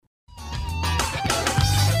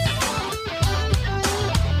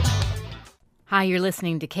Hi, you're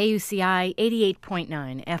listening to KUCI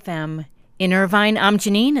 88.9 FM in Irvine. I'm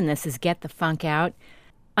Janine, and this is Get the Funk Out.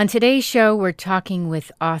 On today's show, we're talking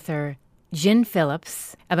with author Gin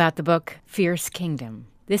Phillips about the book Fierce Kingdom.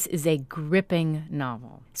 This is a gripping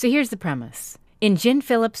novel. So here's the premise. In Gin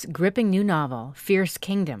Phillips' gripping new novel, Fierce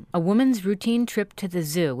Kingdom, a woman's routine trip to the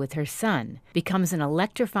zoo with her son becomes an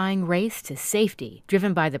electrifying race to safety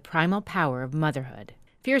driven by the primal power of motherhood.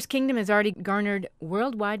 Fierce Kingdom has already garnered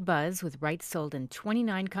worldwide buzz with rights sold in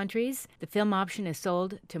 29 countries. The film option is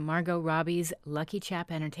sold to Margot Robbie's Lucky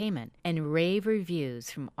Chap Entertainment, and rave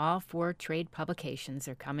reviews from all 4 trade publications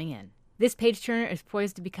are coming in. This page-turner is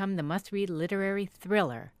poised to become the must-read literary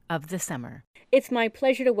thriller of the summer. It's my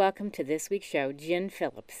pleasure to welcome to this week's show, Gin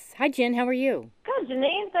Phillips. Hi, Gin. How are you? Good,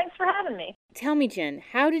 Janine. Thanks for having me. Tell me, Gin,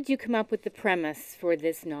 how did you come up with the premise for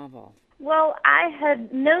this novel? Well, I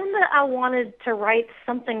had known that I wanted to write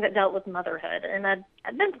something that dealt with motherhood, and I'd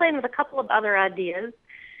been playing with a couple of other ideas.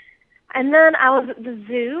 And then I was at the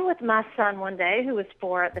zoo with my son one day, who was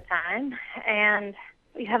 4 at the time, and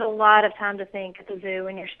you have a lot of time to think at the zoo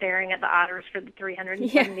when you're staring at the otters for the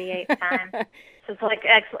 378th time. So it's like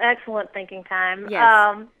excellent thinking time.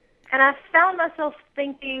 Yes. And I found myself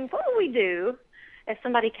thinking, what would we do if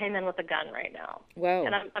somebody came in with a gun right now? Whoa.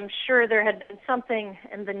 And I'm sure there had been something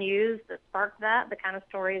in the news that sparked that, the kind of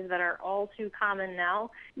stories that are all too common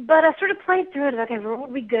now. But I sort of played through it. Okay, where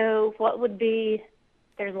would we go? What would be?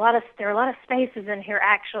 There are a lot of spaces in here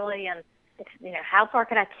actually, and how far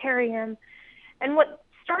could I carry him? And what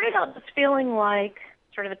started out just feeling like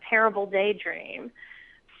sort of a terrible daydream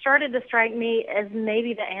started to strike me as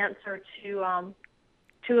maybe the answer to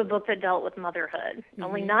a book that dealt with motherhood,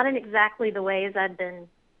 only not in exactly the ways I'd been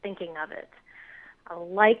thinking of it. I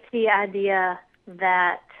liked the idea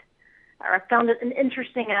that, or I found it an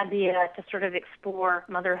interesting idea to sort of explore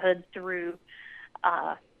motherhood through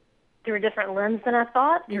a different lens than I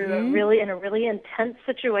thought, through a really intense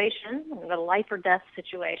situation, a life or death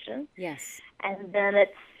situation. Yes. And then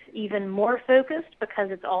it's even more focused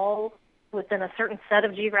because it's all within a certain set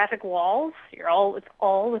of geographic walls. It's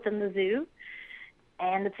all within the zoo.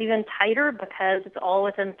 And it's even tighter because it's all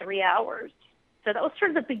within 3 hours. So that was sort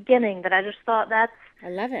of the beginning that I just thought I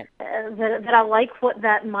love it. That I like what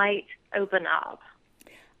that might open up.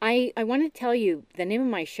 I want to tell you, the name of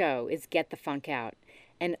my show is Get the Funk Out.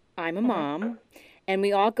 And I'm a mom, and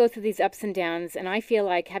we all go through these ups and downs, and I feel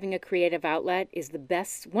like having a creative outlet is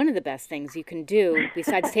one of the best things you can do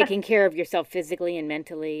besides taking care of yourself physically and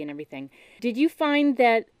mentally and everything. Did you find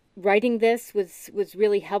that writing this was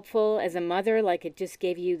really helpful as a mother? Like it just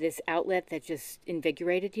gave you this outlet that just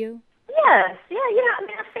invigorated you? Yes. Yeah. I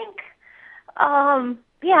mean,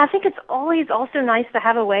 I think it's always also nice to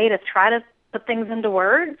have a way to try to put things into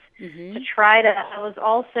words. Joan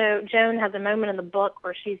has a moment in the book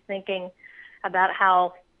where she's thinking about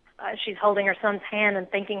how she's holding her son's hand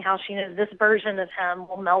and thinking how she knows this version of him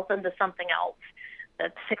will melt into something else.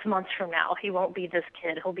 That 6 months from now, he won't be this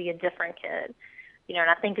kid. He'll be a different kid. And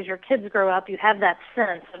I think as your kids grow up, you have that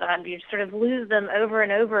sense of you sort of lose them over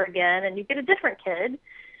and over again, and you get a different kid.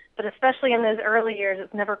 But especially in those early years,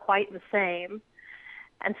 it's never quite the same.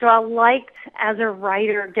 And so I liked, as a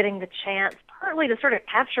writer, getting the chance partly to sort of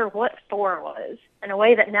capture what 4 was in a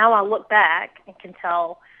way that now I look back and can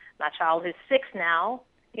tell my child, who's 6 now,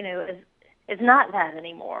 is not that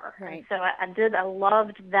anymore. Right. And so I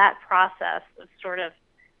loved that process of sort of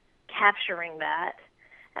capturing that.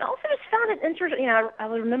 And also just found it interesting. I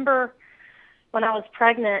remember when I was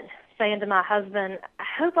pregnant saying to my husband, I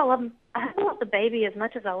hope I love the baby as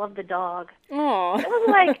much as I love the dog. Aww. It was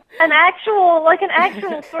like an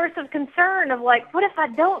actual source of concern of like, what if I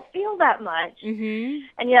don't feel that much? Mm-hmm.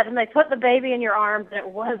 And yet then they put the baby in your arms and it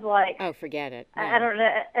was like, oh, forget it. I don't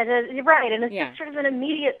know. You're right. And it's just sort of an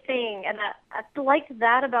immediate thing. And I liked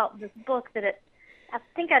that about this book, that I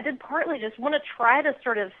think I did partly just want to try to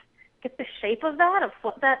sort of get the shape of that, of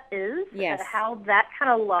what that is, yes, and how that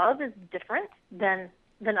kind of love is different than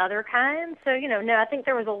other kinds. So, I think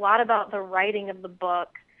there was a lot about the writing of the book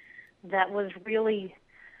that was really,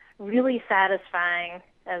 really satisfying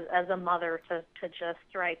as a mother to just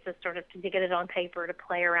write, to sort of to get it on paper, to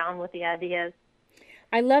play around with the ideas.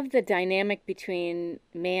 I love the dynamic between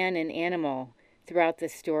man and animal throughout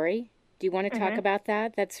this story. Do you want to talk about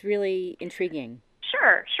that? That's really intriguing.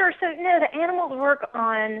 Sure. So, the animals work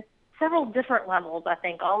on several different levels, I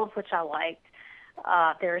think, all of which I liked.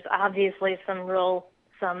 There's obviously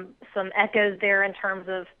some echoes there in terms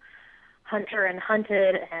of hunter and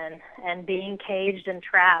hunted and being caged and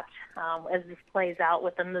trapped as this plays out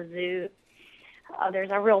within the zoo. There's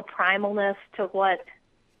a real primalness to what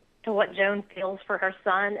Joan feels for her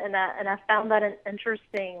son, and I found that an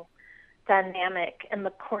interesting dynamic in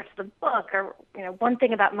the course of the book. Or, one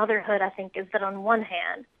thing about motherhood, I think, is that on one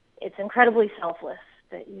hand, it's incredibly selfless,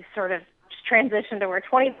 that you sort of just transition to where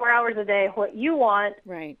 24 hours a day, what you want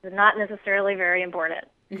Right. is not necessarily very important.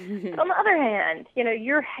 But on the other hand,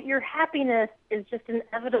 your happiness is just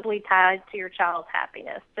inevitably tied to your child's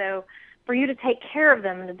happiness. So for you to take care of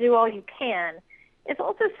them and to do all you can, it's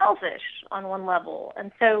also selfish on one level.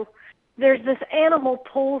 And so there's this animal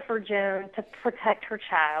pull for Joan to protect her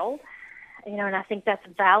child, and I think that's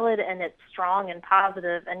valid and it's strong and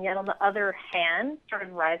positive. And yet on the other hand, sort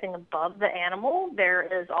of rising above the animal, there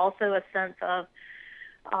is also a sense of,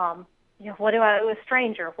 what do I owe a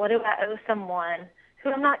stranger? What do I owe someone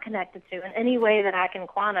who I'm not connected to in any way that I can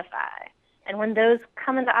quantify? And when those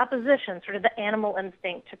come into opposition, sort of the animal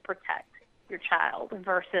instinct to protect your child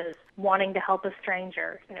versus wanting to help a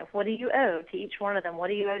stranger, what do you owe to each one of them? What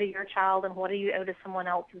do you owe to your child, and what do you owe to someone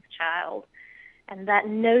else's child? And that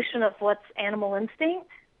notion of what's animal instinct,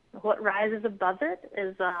 what rises above it,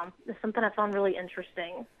 is something I found really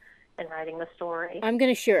interesting in writing the story. I'm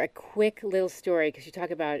going to share a quick little story because you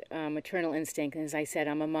talk about maternal instinct. And as I said,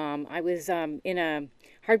 I'm a mom. I was in a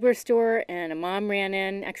hardware store and a mom ran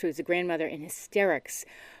in. Actually, it was a grandmother in hysterics.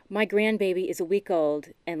 My grandbaby is a week old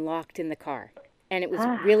and locked in the car. And it was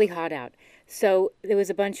really hot out. So there was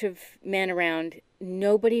a bunch of men around.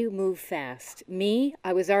 Nobody moved fast. Me,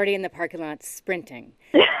 I was already in the parking lot sprinting.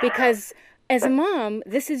 Because as a mom,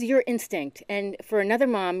 this is your instinct. And for another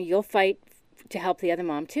mom, you'll fight to help the other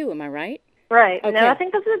mom too. Am I right? Right. Okay. No, I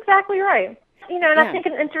think that's exactly right. And I think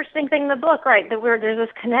an interesting thing in the book, right, that there's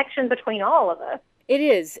this connection between all of us. It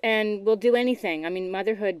is, and we'll do anything. I mean,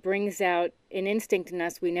 motherhood brings out an instinct in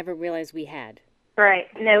us we never realized we had. Right.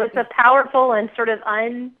 No, it's a powerful and sort of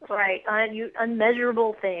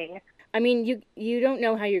unmeasurable thing. I mean, you don't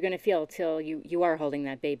know how you're going to feel till you are holding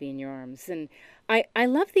that baby in your arms. And I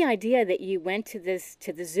love the idea that you went to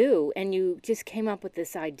the zoo and you just came up with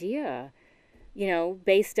this idea,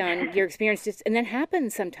 based on your experience. And that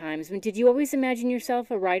happens sometimes. I mean, did you always imagine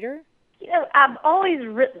yourself a writer? I've always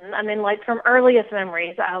written. I mean, like from earliest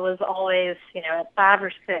memories, I was always, at 5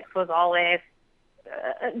 or 6, was always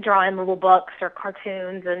drawing little books or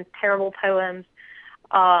cartoons and terrible poems.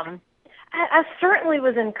 I certainly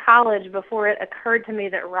was in college before it occurred to me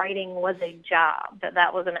that writing was a job,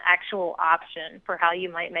 that was an actual option for how you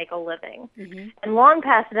might make a living. Mm-hmm. And long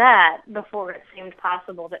past that, before it seemed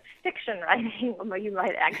possible that fiction writing you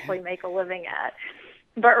might actually make a living at.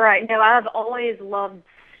 But I've always loved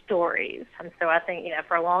stories. And so I think,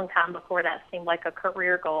 for a long time before that seemed like a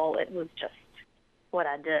career goal, it was just what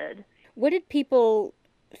I did. What did people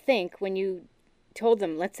think when you told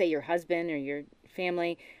them, let's say your husband or your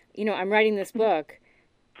family, I'm writing this book,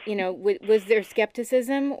 was there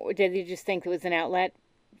skepticism, or did you just think it was an outlet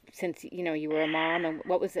since, you were a mom, and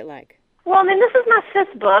what was it like? Well, I mean, this is my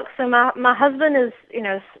 5th book, so my husband is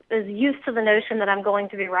used to the notion that I'm going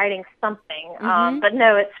to be writing something. Mm-hmm. But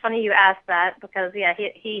no, it's funny you asked that because, I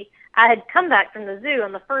had come back from the zoo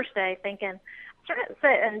on the first day thinking,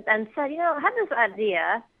 and said, I had this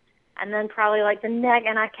idea, and then probably like the neck,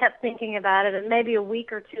 and I kept thinking about it, and maybe a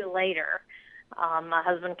week or 2 later, my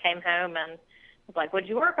husband came home and was like, what'd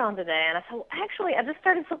you work on today? And I said, well, actually, I just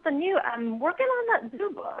started something new. I'm working on that zoo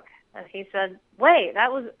book. And he said, wait,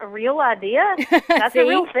 that was a real idea? That's a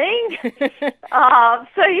real thing? I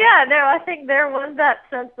think there was that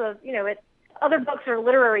sense of, other books are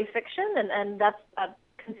literary fiction, and that's, I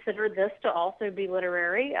consider this to also be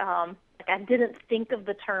literary. I didn't think of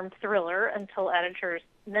the term thriller until editors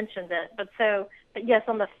mentioned it. But yes,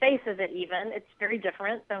 on the face of it even, it's very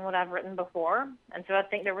different than what I've written before. And so I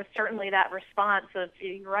think there was certainly that response of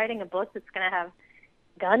you're writing a book that's going to have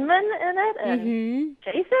gunmen in it and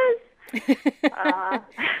chases.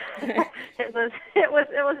 It was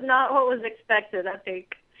not what was expected, I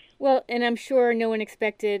think. Well, and I'm sure no one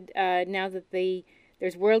expected now that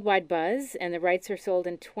there's worldwide buzz and the rights are sold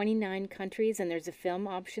in 29 countries and there's a film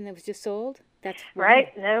option that was just sold. That's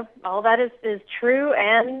right. No, all that is true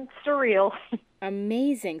and surreal.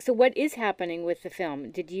 Amazing. So what is happening with the film?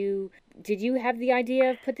 Did you have the idea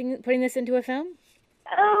of putting this into a film?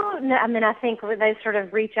 Oh, no, I mean, I think they sort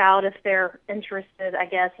of reach out if they're interested, I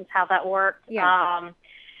guess, is how that works. Yeah.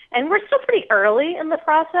 And we're still pretty early in the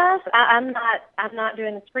process. I'm not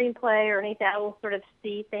doing a screenplay or anything. I will sort of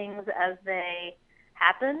see things as they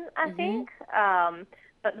happen, I think.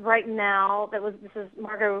 But right now, this is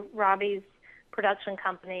Margot Robbie's production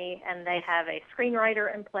company, and they have a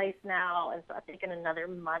screenwriter in place now. And so I think in another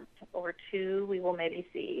month or 2, we will maybe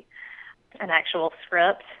see an actual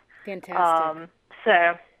script. Fantastic.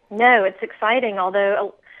 So, no, it's exciting,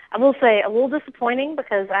 although I will say a little disappointing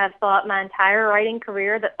because I've thought my entire writing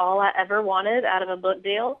career that all I ever wanted out of a book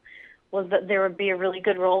deal was that there would be a really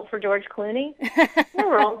good role for George Clooney.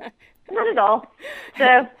 No role, not at all.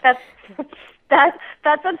 So that's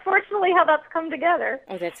unfortunately how that's come together.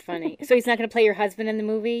 Oh, that's funny. So he's not going to play your husband in the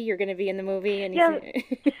movie? You're going to be in the movie? And yeah,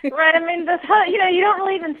 right. I mean, you don't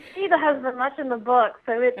really even see the husband much in the book,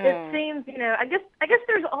 so it seems, I guess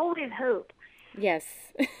there's always hope. Yes.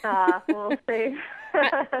 We'll see.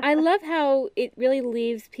 I love how it really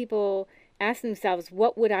leaves people ask themselves,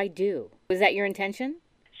 what would I do? Was that your intention?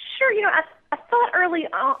 Sure. I thought early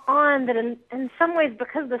on that in some ways,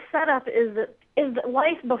 because the setup is that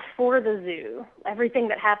life before the zoo, everything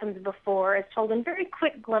that happens before is told in very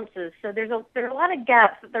quick glimpses. So there are a lot of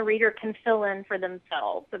gaps that the reader can fill in for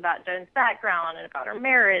themselves about Joan's background and about her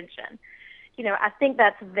marriage. And, I think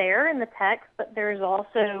that's there in the text, but there's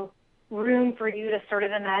also room for you to sort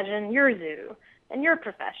of imagine your zoo and your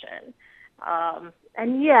profession.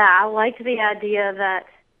 And yeah, I like the idea that,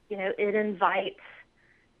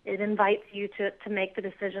 it invites you to make the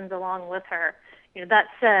decisions along with her. That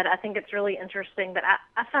said, I think it's really interesting that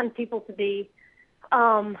I find people to be,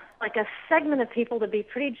 like a segment of people to be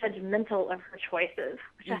pretty judgmental of her choices,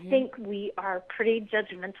 which I think we are pretty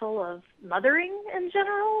judgmental of mothering in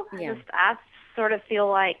general. Yeah. I sort of feel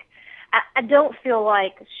like, I don't feel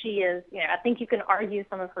like she is, I think you can argue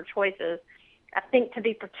some of her choices. I think to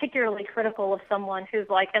be particularly critical of someone who's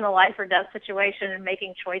like in a life or death situation and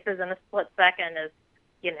making choices in a split second is,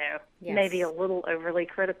 yes, maybe a little overly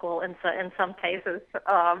critical in some cases.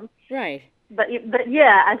 Right. But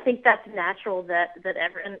yeah, I think that's natural that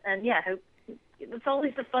it's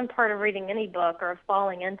always the fun part of reading any book or of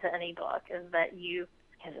falling into any book is that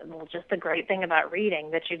just the great thing about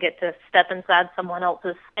reading, that you get to step inside someone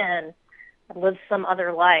else's skin and live some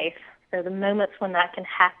other life. So the moments when that can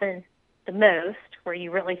happen the most, where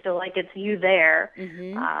you really feel like it's you there,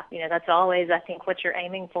 that's always, I think, what you're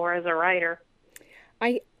aiming for as a writer.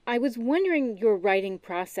 I was wondering your writing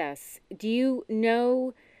process. Do you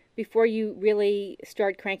know before you really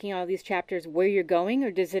start cranking all these chapters where you're going,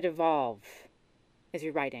 or does it evolve as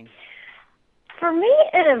you're writing? For me,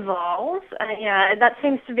 it evolves. That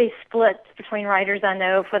seems to be split between writers I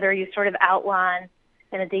know, whether you sort of outline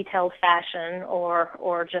in a detailed fashion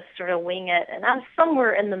or just sort of wing it. And I'm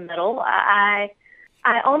somewhere in the middle. I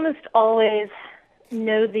almost always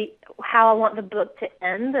know how I want the book to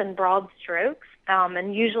end in broad strokes.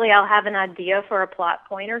 And usually I'll have an idea for a plot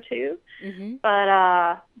point or two, but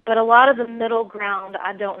a lot of the middle ground,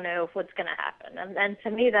 I don't know what's going to happen. And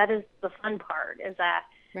to me, that is the fun part, is that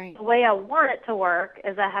the way I want it to work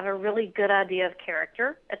is I have a really good idea of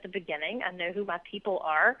character at the beginning. I know who my people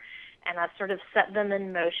are, and I sort of set them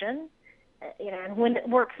in motion. And when it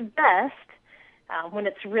works best, when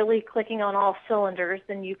it's really clicking on all cylinders,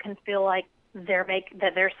 then you can feel like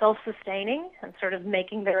that they're self-sustaining and sort of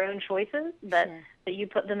making their own choices, that you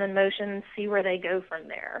put them in motion and see where they go from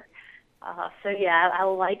there. I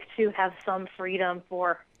like to have some freedom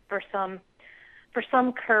for some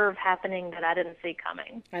curve happening that I didn't see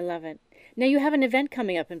coming. I love it. Now you have an event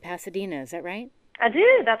coming up in Pasadena, is that right? I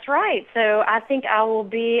do, that's right. So I think I will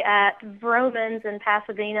be at Vroman's in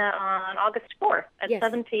Pasadena on August 4th at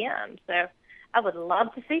 7 p.m. So I would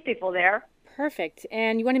love to see people there. Perfect.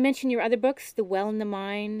 And you want to mention your other books, The Well and the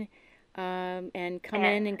Mine, and Come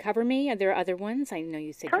In and Cover Me? Are there other ones? I know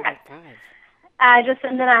you said you had 5.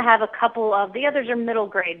 And then I have a couple of, the others are middle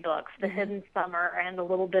grade books, The Hidden Summer and a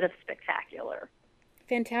little bit of Spectacular.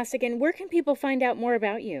 Fantastic. And where can people find out more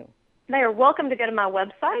about you? They are welcome to go to my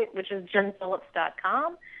website, which is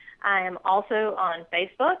jenphillips.com. I am also on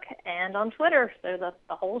Facebook and on Twitter, so the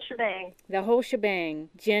whole shebang. The whole shebang.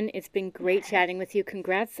 Jen, it's been great chatting with you.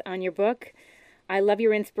 Congrats on your book. I love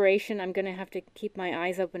your inspiration. I'm going to have to keep my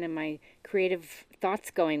eyes open and my creative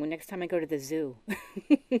thoughts going when next time I go to the zoo.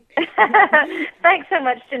 Thanks so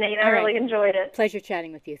much, Janine. I really enjoyed it. Pleasure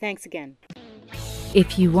chatting with you. Thanks again.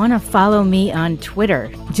 If you want to follow me on Twitter,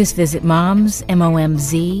 just visit moms,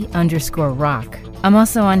 MOMZ_rock. I'm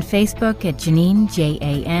also on Facebook at Janine,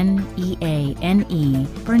 JANEANE,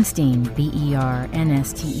 Bernstein,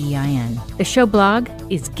 BERNSTEIN. The show blog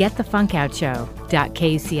is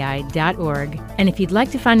getthefunkoutshow.kuci.org. And if you'd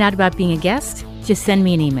like to find out about being a guest, just send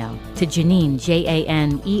me an email to Janine,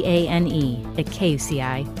 JANEANE,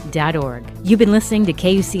 @KUCI.org. You've been listening to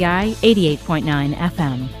KUCI 88.9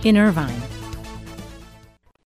 FM in Irvine.